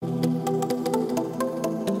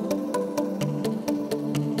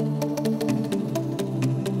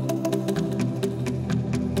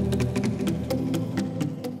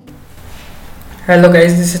Hello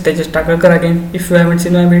guys, this is Tejas Takarkar again. If you haven't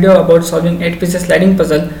seen my video about solving 8 pieces sliding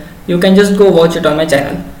puzzle, you can just go watch it on my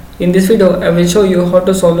channel. In this video, I will show you how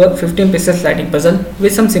to solve a 15 pieces sliding puzzle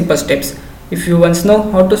with some simple steps. If you once know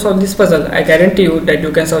how to solve this puzzle, I guarantee you that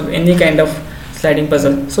you can solve any kind of sliding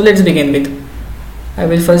puzzle. So let's begin with. I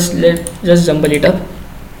will first just jumble it up.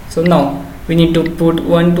 So now we need to put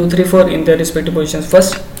 1, 2, 3, 4 in their respective positions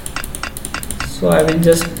first. So I will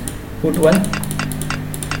just put 1.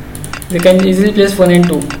 We can easily place 1 and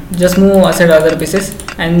 2. Just move aside other pieces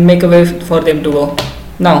and make a way for them to go.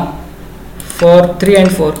 Now for 3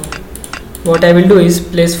 and 4, what I will do is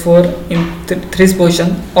place 4 in 3's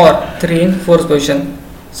position or 3 in 4's position.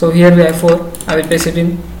 So here we have 4. I will place it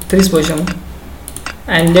in 3's position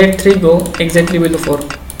and let 3 go exactly below 4.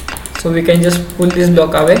 So we can just pull this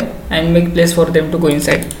block away and make place for them to go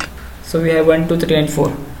inside. So we have 1, 2, 3 and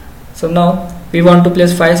 4. So now we want to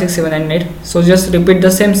place 5, 6, 7 and 8. So just repeat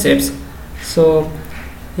the same steps. So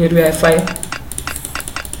here we have 5.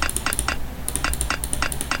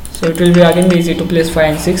 So it will be again easy to place 5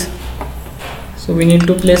 and 6. So we need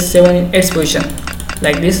to place 7 in 8's position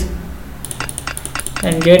like this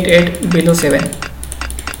and get 8 below 7.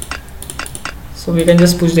 So we can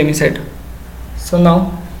just push them inside. So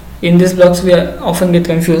now in these blocks we often get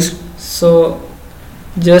confused. So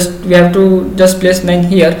we have to just place 9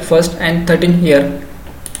 here first and 13 here.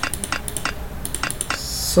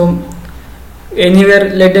 So anywhere,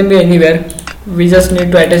 let them be anywhere, we just need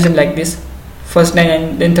to attach them like this, first 9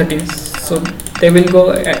 and then 13. So they will go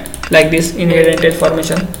like this in head and tail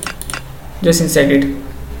formation just inside it.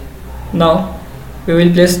 Now we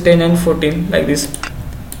will place 10 and 14 like this.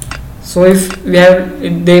 So if we have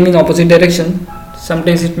them in opposite direction,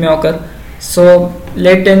 sometimes it may occur. So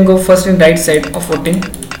let 10 go first in right side of 14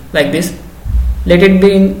 like this. Let it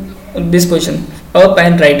be in this position, up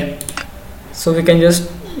and right. So we can just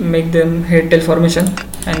make them head tail formation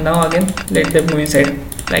and now again let them move inside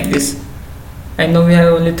like this. And now we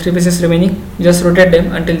have only 3 pieces remaining. Just rotate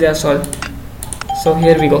them until they are solved. So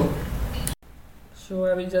here we go. So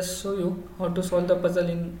I will just show you how to solve the puzzle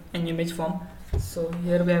in an image form. So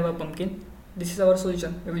here we have a pumpkin. This is our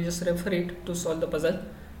solution. We will just refer it to solve the puzzle.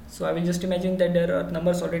 So I will just imagine that there are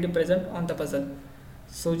numbers already present on the puzzle.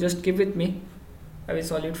 So just keep with me. I will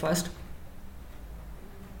solve it fast.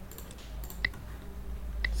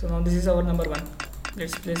 So now this is our number 1.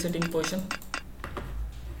 Let's place it in position.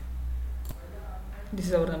 This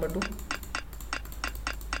is our number 2.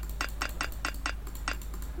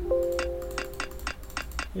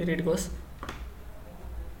 Here it goes.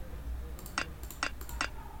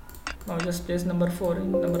 Now just place number 4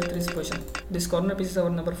 in number 3's position. This corner piece is our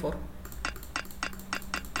number 4.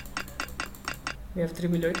 We have 3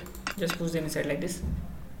 below it. Just push them inside like this.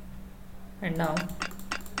 And now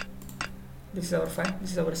this is our 5.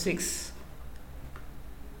 This is our 6.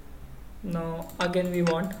 Now again we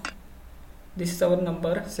want, this is our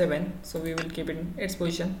number 7. So we will keep it in its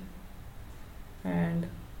position. And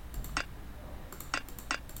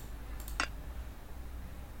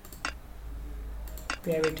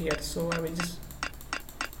we have it here. So I will just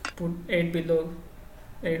put 8 below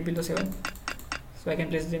 7. So I can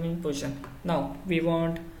place them in position. Now we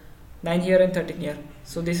want 9 here and 13 here.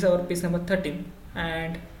 So this is our piece number 13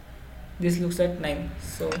 and this looks like 9.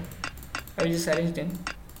 So I will just arrange them.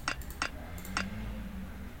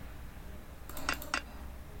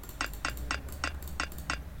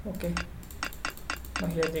 Okay. Now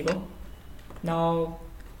here they go. Now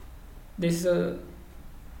this is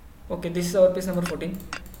okay, this is our piece number 14.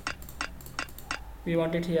 We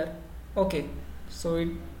want it here. Okay, so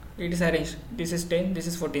it is arranged. This is 10, this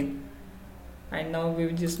is 14, and now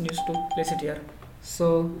we just need to place it here.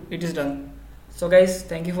 So it is done. So guys,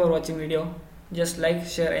 thank you for watching video. Just like,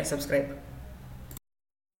 share and subscribe.